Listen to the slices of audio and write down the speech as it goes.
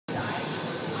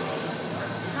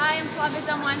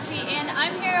Flavia, Monte, and I'm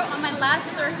here on my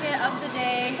last circuit of the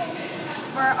day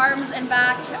for arms and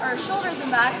back, or shoulders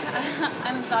and back.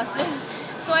 I'm exhausted.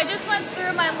 So I just went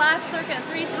through my last circuit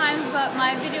 3 times, but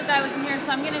my video guy wasn't here,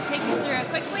 so I'm going to take you through it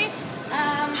quickly.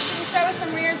 We start with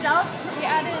some rear delts. We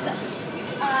added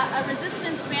a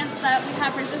resistance band so that we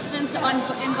have resistance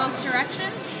in both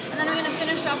directions. And then we're going to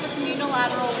finish off with some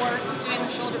unilateral work doing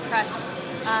the shoulder press.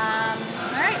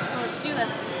 Alright, so let's do this.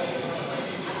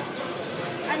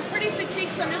 I'm pretty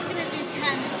fatigued, so I'm just going to do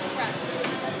 10 reps.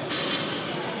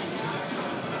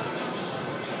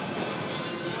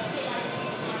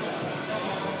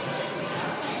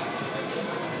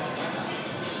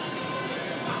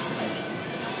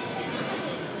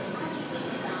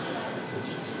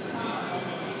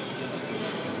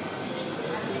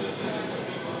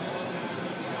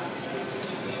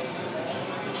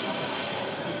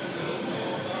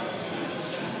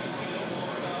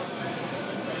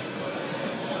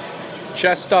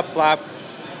 Chest up, Flav.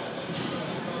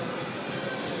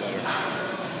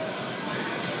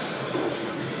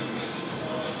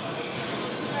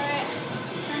 Alright,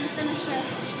 time to finish it.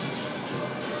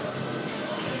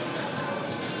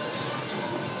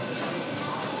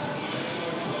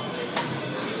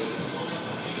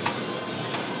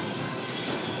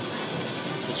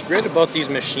 What's great about these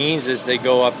machines is they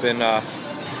go up in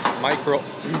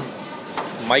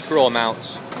micro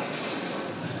amounts,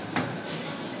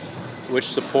 which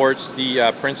supports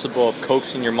the principle of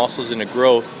coaxing your muscles into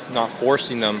growth, not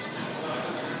forcing them.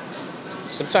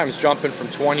 Sometimes jumping from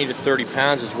 20 to 30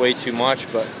 pounds is way too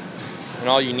much, but and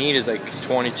all you need is like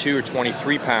 22 or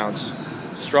 23 pounds.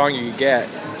 The stronger you get,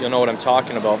 you'll know what I'm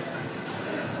talking about.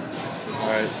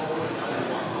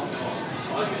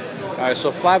 Alright, so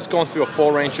Flav's going through a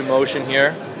full range of motion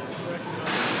here.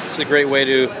 It's a great way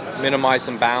to minimize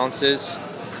imbalances.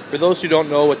 For those who don't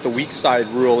know what the weak side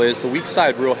rule is, the weak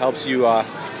side rule helps you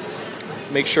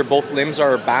make sure both limbs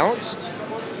are balanced.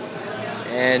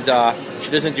 And she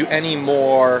doesn't do any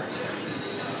more.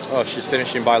 Oh, she's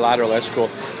finishing bilateral, that's cool.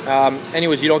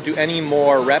 Anyways, you don't do any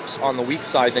more reps on the weak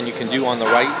side than you can do on the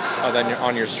right, than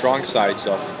on your strong side.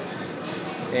 So,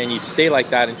 and you stay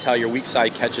like that until your weak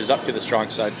side catches up to the strong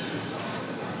side.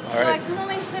 All right. So I can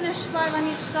only finish 5 on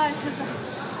each side because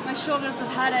my shoulders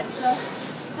have had it, so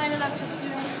I ended up just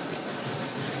doing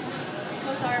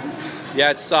both arms.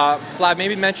 Yeah, it's Flav,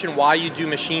 maybe mention why you do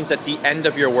machines at the end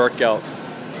of your workout.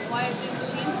 Why I do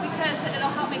machines? Because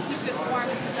it'll help me keep good form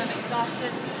because I'm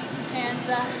exhausted. And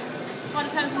a lot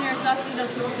of times when you're exhausted, you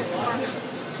don't keep good form.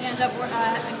 You end up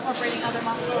incorporating other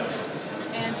muscles,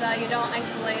 and you don't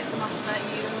isolate the muscle that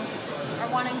you are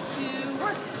wanting to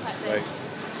work that day. Right.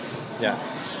 Yeah.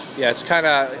 Yeah, it's kind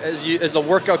of, as the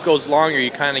workout goes longer, you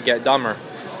kind of get dumber.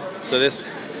 So this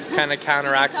kind of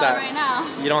counteracts that. Right now.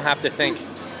 You don't have to think.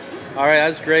 All right,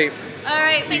 that's great. All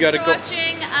right, thanks for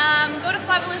watching. Go to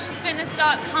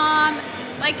flabbylicious.com,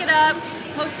 like it up,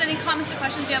 post any comments or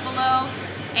questions you have below,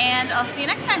 and I'll see you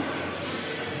next time.